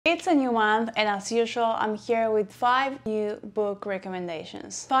It's a new month, and as usual, I'm here with 5 new book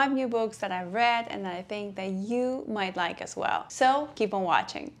recommendations. 5 new books that I've read and that I think that you might like as well. So keep on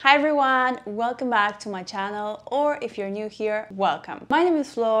watching. Hi everyone, welcome back to my channel, or if you're new here, welcome. My name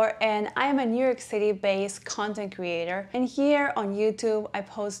is Flor and I am a New York City based content creator, and here on YouTube I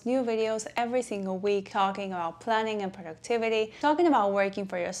post new videos every single week talking about planning and productivity, talking about working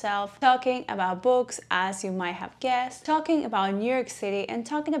for yourself, talking about books as you might have guessed, talking about New York City, and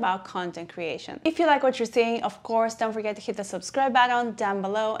talking about content creation. If you like what you're seeing, of course, don't forget to hit the subscribe button down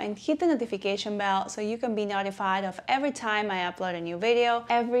below and hit the notification bell so you can be notified of every time I upload a new video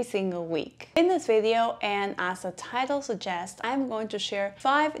every single week. In this video, and as the title suggests, I'm going to share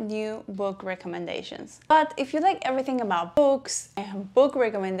 5 new book recommendations. But if you like everything about books and book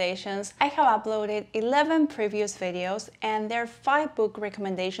recommendations, I have uploaded 11 previous videos and there are 5 book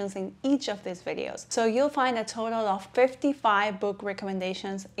recommendations in each of these videos. So you'll find a total of 55 book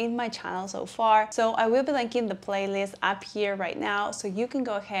recommendations in my channel so far. So I will be linking the playlist up here right now so you can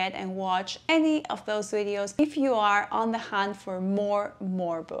go ahead and watch any of those videos if you are on the hunt for more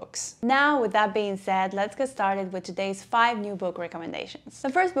books. Now, with that being said, let's get started with today's 5 new book recommendations. The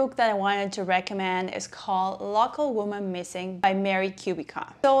first book that I wanted to recommend is called Local Woman Missing by Mary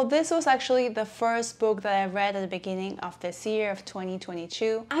Kubica. So this was actually the first book that I read at the beginning of this year of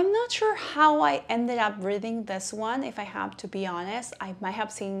 2022. I'm not sure how I ended up reading this one, if I have to be honest. I might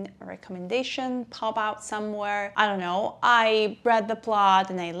have seen a recommendation pop out somewhere. I don't know. I read the plot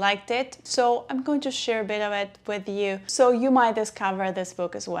and I liked it, so I'm going to share a bit of it with you so you might discover this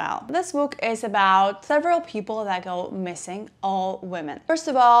book as well. This book is about several people that go missing, all women. First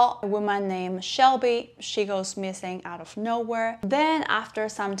of all, a woman named Shelby, she goes missing out of nowhere. Then after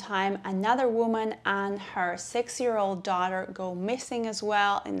some time, another woman and her 6-year-old daughter go missing as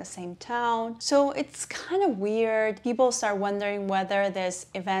well in the same town. So it's kind of weird. People start wondering whether these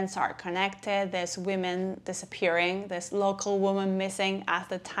events are connected. There's women disappearing, this local woman missing, as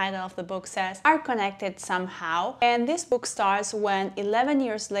the title of the book says, are connected somehow. And this book starts when 11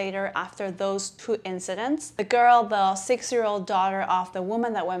 years later, after those 2 incidents, the girl, the 6-year-old daughter of the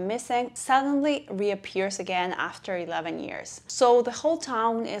woman that went missing, suddenly reappears again after 11 years. So the whole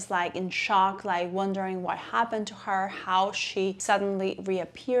town is like in shock, like wondering what happened to her, how she suddenly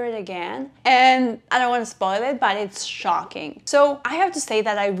reappeared again. And I don't want to spoil it, but it's shocking. So I have to say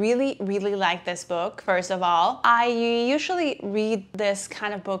that I really like this book. First of all, I usually read this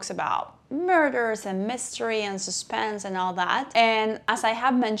kind of books about murders and mystery and suspense and all that, and as I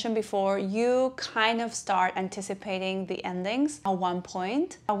have mentioned before, you kind of start anticipating the endings at one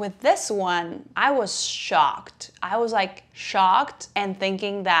point. But with this one, I was shocked. I was like shocked and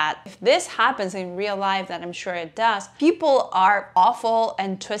thinking that if this happens in real life, that I'm sure it does, people are awful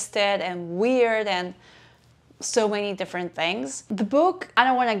and twisted and weird and so many different things. The book, I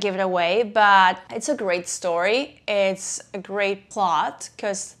don't want to give it away, but it's a great story. It's a great plot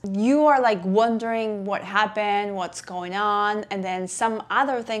because you are like wondering what happened, what's going on, and then some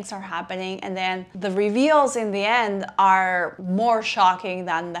other things are happening, and then the reveals in the end are more shocking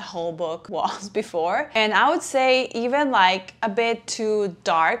than the whole book was before. And I would say even like a bit too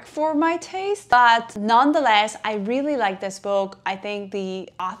dark for my taste, but nonetheless, I really like this book. I think the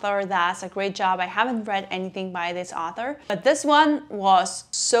author does a great job. I haven't read anything by this author, but this one was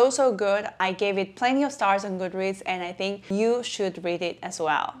so good. I gave it plenty of stars on Goodreads, and I think you should read it as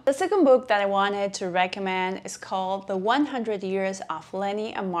well. The second book that I wanted to recommend is called The 100 Years of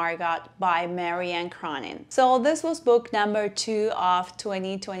Lenni and Margot by Marianne Cronin. So this was book number 2 of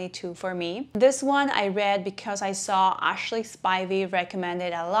 2022 for me. This one I read because I saw Ashley Spivey recommend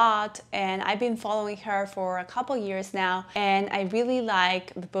it a lot, and I've been following her for a couple years now, and I really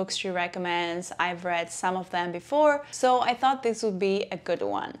like the books she recommends. I've read some of them before, so I thought this would be a good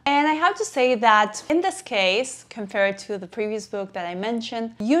one. And I have to say that in this case, compared to the previous book that I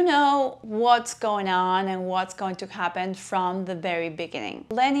mentioned, you know what's going on and what's going to happen from the very beginning.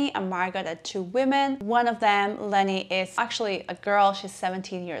 Lenni and Margot are 2 women. One of them, Lenni, is actually a girl. She's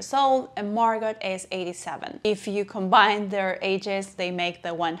 17 years old, and Margot is 87. If you combine their ages, they make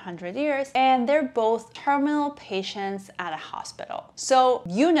the 100 years, and they're both terminal patients at a hospital. So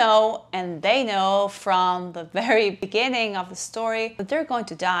you know, and they know from the very beginning of the story that they're going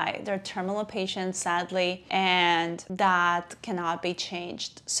to die. They're terminal patients, sadly, and that cannot be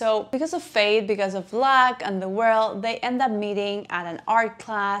changed. So because of fate, because of luck and the world, they end up meeting at an art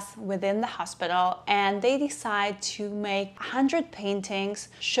class within the hospital, and they decide to make 100 paintings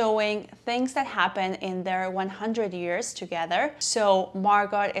showing things that happen in their 100 years together. So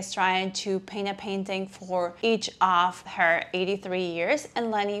Margot is trying to paint a painting for each of her 83 years and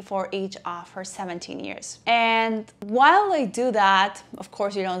Lenni for each of her 17 years. years. And while they do that, of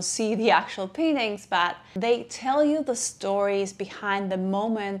course you don't see the actual paintings, but they tell you the stories behind the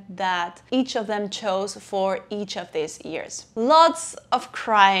moment that each of them chose for each of these years. Lots of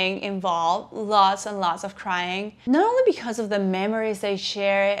crying involved, lots and lots of crying, not only because of the memories they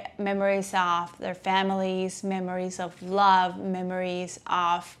share, memories of their families, memories of love, memories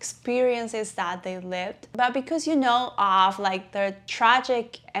of experiences that they lived, but because you know of like the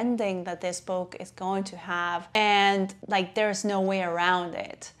tragic ending that this book is going to have, and like there's no way around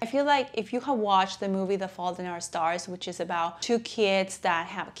it. I feel like if you have watched the movie The Fault in Our Stars, which is about two kids that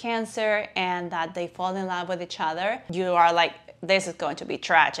have cancer and that they fall in love with each other, you are like, this is going to be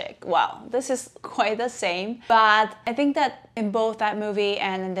tragic. Well, this is quite the same, but I think that in both that movie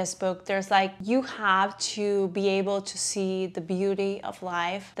and in this book, there's like, you have to be able to see the beauty of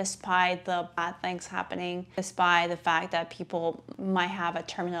life despite the bad things happening, despite the fact that people might have a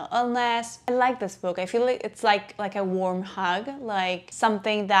terminal illness. I like this book. I feel like it's like a warm hug, like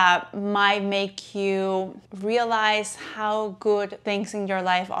something that might make you realize how good things in your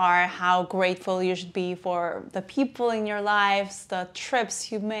life are, how grateful you should be for the people in your lives, the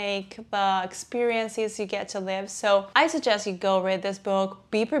trips you make, the experiences you get to live. So I suggest you go read this book.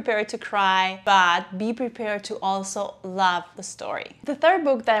 Be prepared to cry, but be prepared to also love the story. The third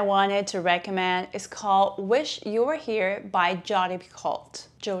book that I wanted to recommend is called Wish You Were Here by Jodi Picoult.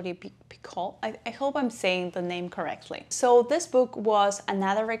 Picoult. I hope I'm saying the name correctly. So this book was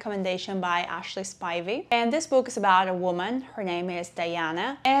another recommendation by Ashley Spivey, and this book is about a woman. Her name is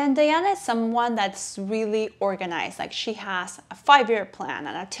Diana, and Diana is someone that's really organized. Like, she has a 5-year plan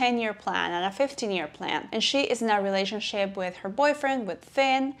and a 10-year plan and a 15-year plan, and she is in a relationship with her boyfriend, with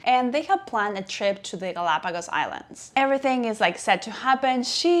Finn, and they have planned a trip to the Galapagos Islands. Everything is like set to happen.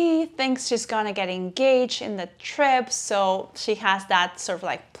 She thinks she's gonna get engaged in the trip, so she has that sort of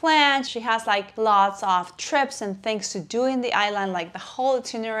like plan. She has like lots of trips and things to do in the island, like the whole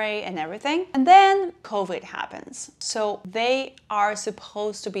itinerary and everything. And then COVID happens. So they are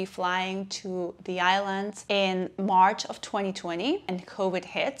supposed to be flying to the islands in March of 2020, and COVID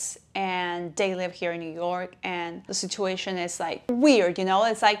hits, and they live here in New York, and the situation is like weird, you know?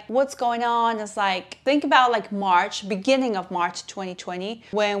 It's like, what's going on? It's like, think about like March, beginning of March 2020,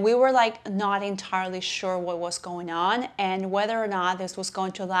 when we were like not entirely sure what was going on and whether or not this was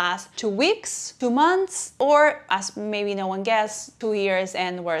going to last 2 weeks, 2 months, or, as maybe no one guessed, 2 years,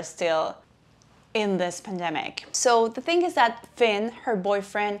 and we're still in this pandemic. So the thing is that Finn, her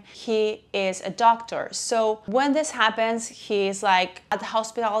boyfriend, he is a doctor. So when this happens, he's like, at the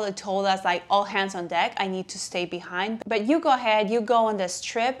hospital, they told us like, all hands on deck, I need to stay behind. But you go ahead, you go on this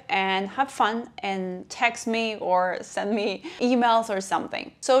trip and have fun and text me or send me emails or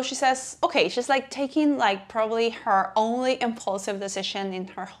something. So she says, okay, she's like taking like probably her only impulsive decision in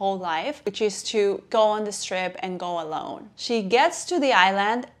her whole life, which is to go on this trip and go alone. She gets to the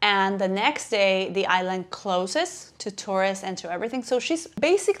island, and the next day, the island closes to tourists and to everything. So she's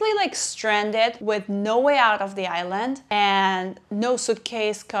basically like stranded with no way out of the island and no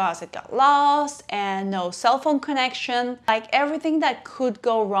suitcase because it got lost, and no cell phone connection. Like, everything that could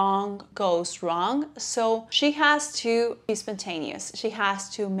go wrong goes wrong. So she has to be spontaneous. She has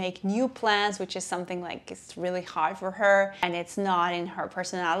to make new plans, which is something like it's really hard for her and it's not in her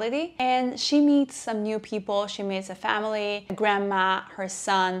personality. And she meets some new people. She meets a family, a grandma, her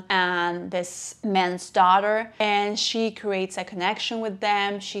son, and this man's daughter, and she creates a connection with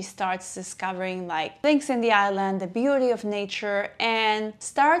them. She starts discovering like things in the island, the beauty of nature, and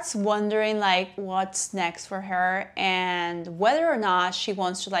starts wondering like what's next for her and whether or not she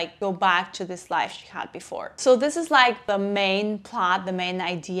wants to like go back to this life she had before. So this is like the main plot, the main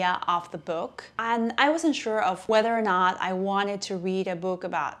idea of the book. And I wasn't sure of whether or not I wanted to read a book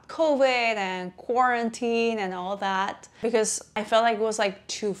about COVID and quarantine and all that, because I felt like it was like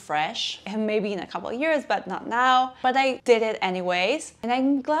too fresh, and maybe in a couple of years, but not now. But I did it anyways, and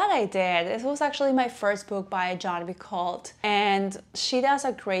I'm glad I did. This was actually my first book by Jodi Picoult, and she does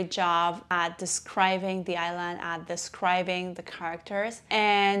a great job at describing the island, at describing the characters,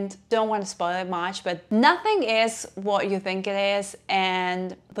 and don't want to spoil it much, but nothing is what you think it is,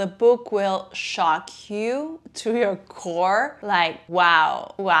 and the book will shock you to your core. Like,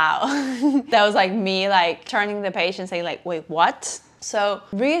 wow. That was like me like turning the page and saying like, wait, what? So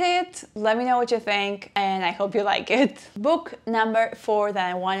read it, let me know what you think, and I hope you like it. Book number 4 that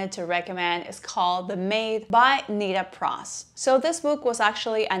I wanted to recommend is called The Maid by Nita Prose. So this book was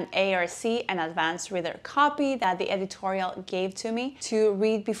actually an ARC, an advanced reader copy that the editorial gave to me to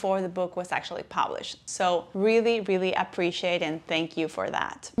read before the book was actually published. So really appreciate and thank you for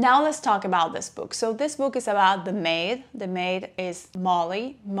that. Now let's talk about this book. So this book is about the maid. The maid is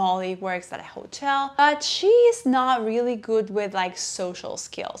Molly. Molly works at a hotel, but she's not really good with like social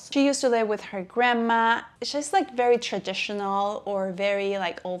skills. She used to live with her grandma. She's like very traditional or very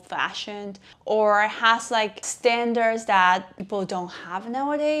like old-fashioned, or has like standards that people don't have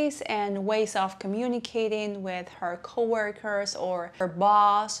nowadays, and ways of communicating with her co-workers or her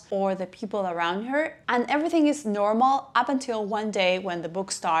boss or the people around her. And everything is normal up until one day when the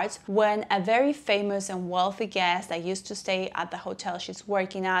book starts, when a very famous and wealthy guest that used to stay at the hotel she's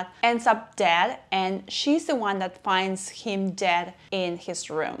working at ends up dead, and she's the one that finds him dead in his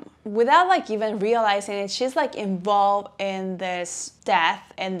room. Without like even realizing it, she's like involved in this death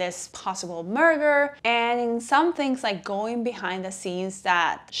and this possible murder, and in some things like going behind the scenes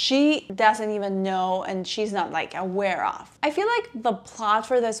that she doesn't even know and she's not like aware of. I feel like the plot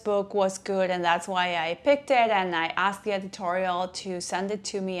for this book was good, and that's why I picked it, and I asked the editorial to send it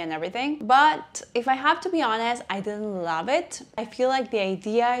to me and everything. But if I have to be honest, I didn't love it. I feel like the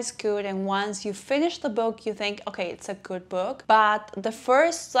idea is good, and once you finish the book you think, okay, it's a good book, but the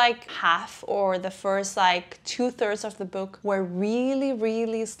first like half or the first like 2/3 of the book were really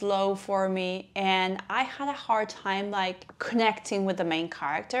slow for me, and I had a hard time like connecting with the main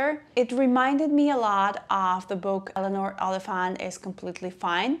character. It reminded me a lot of the book Eleanor Oliphant is Completely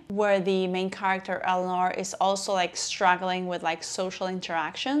Fine, where the main character Eleanor is also like struggling with like social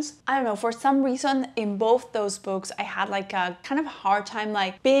interactions. I don't know, for some reason in both those books I had like a kind of hard time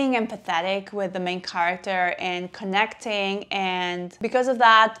like being empathetic with the main character and connecting, and because of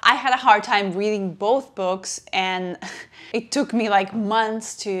that I had a hard time reading both books, and it took me like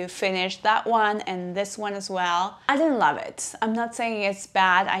months to finish that one and this one as well. I didn't love it. I'm not saying it's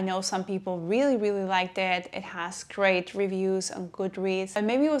bad. I know some people really liked it. It has great reviews on Goodreads, but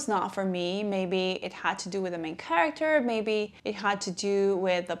maybe it was not for me. Maybe it had to do with the main character, maybe it had to do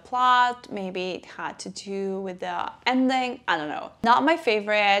with the plot, maybe it had to do with the ending. I don't know. Not my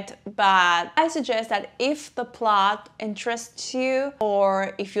favorite, but I suggest that if the plot interests you,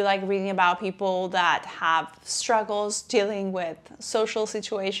 or if you like reading about people that have struggles dealing with social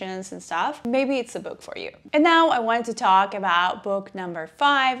situations and stuff, maybe it's a book for you. And now I wanted to talk about book number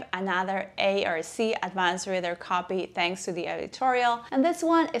 5, another ARC advanced reader copy thanks to the editorial, and this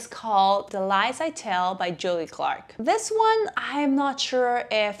one is called The Lies I Tell by Jodi Clark. This one, I'm not sure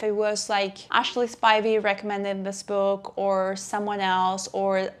if it was like Ashley Spivey recommended this book or someone else,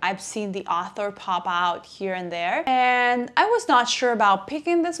 or I've seen the author pop out here and there, and I was not sure about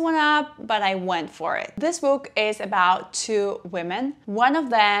picking this one up, but I went for it. This book is about 2 women. One of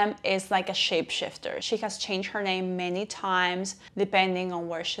them is like a shapeshifter. She has changed her name many times depending on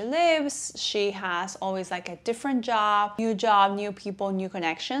where she lives. She has always like a different job, new people, new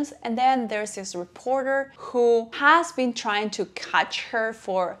connections. And then there's this reporter who has been trying to catch her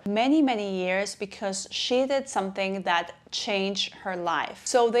for many years because she did something that changed her life.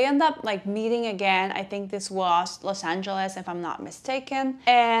 So they end up like meeting again. I think this was Los Angeles if I'm not mistaken.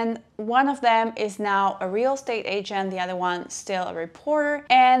 And one of them is now a real estate agent, the other one still a reporter.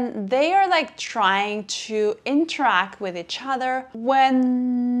 And they are like trying to interact with each other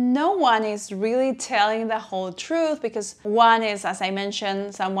when no one is really telling the whole truth, because one is, as I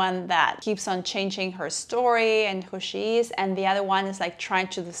mentioned, someone that keeps on changing her story and who she is, and the other one is like trying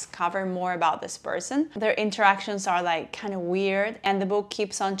to discover more about this person. Their interactions are like kind of weird, and the book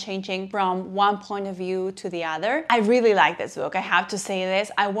keeps on changing from one point of view to the other. I really like this book. I have to say this.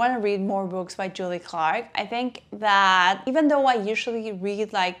 I want to read more books by Jodi Clark. I think that even though I usually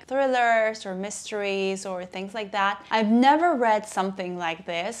read like thrillers or mysteries or things like that, I've never read something like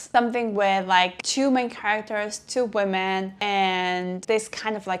this. Something with like 2 main characters, 2 women, and this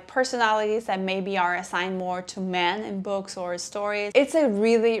kind of like personalities that maybe are assigned more to men in books or stories. It's a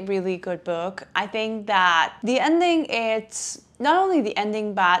really good book. I think that the ending, it's not only the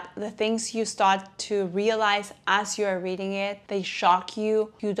ending, but the things you start to realize as you are reading it, they shock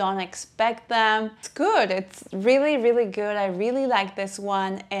you. You don't expect them. It's good. It's really good. I really like this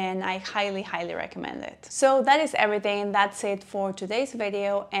one, and I highly recommend it. So that is everything. That's it for today's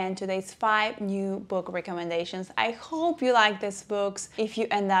video and today's 5 new book recommendations. I hope you like these books. If you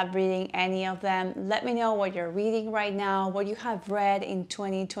end up reading any of them, let me know what you're reading right now, what you have read in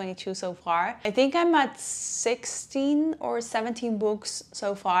 2022 so far. I think I'm at 16 or 17 17 books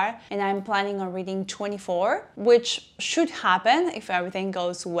so far, and I'm planning on reading 24, which should happen if everything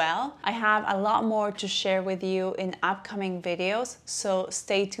goes well. I have a lot more to share with you in upcoming videos, so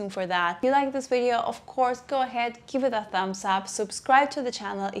stay tuned for that. If you like this video, of course, go ahead, give it a thumbs up, subscribe to the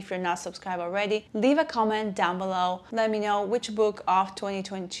channel if you're not subscribed already, leave a comment down below, let me know which book of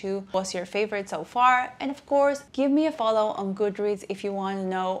 2022 was your favorite so far, and of course, give me a follow on Goodreads if you want to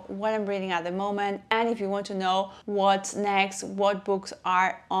know what I'm reading at the moment, and if you want to know what's next, what books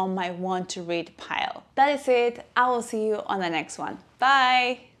are on my want to read pile. That is it. I will see you on the next one.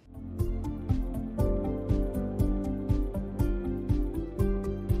 Bye!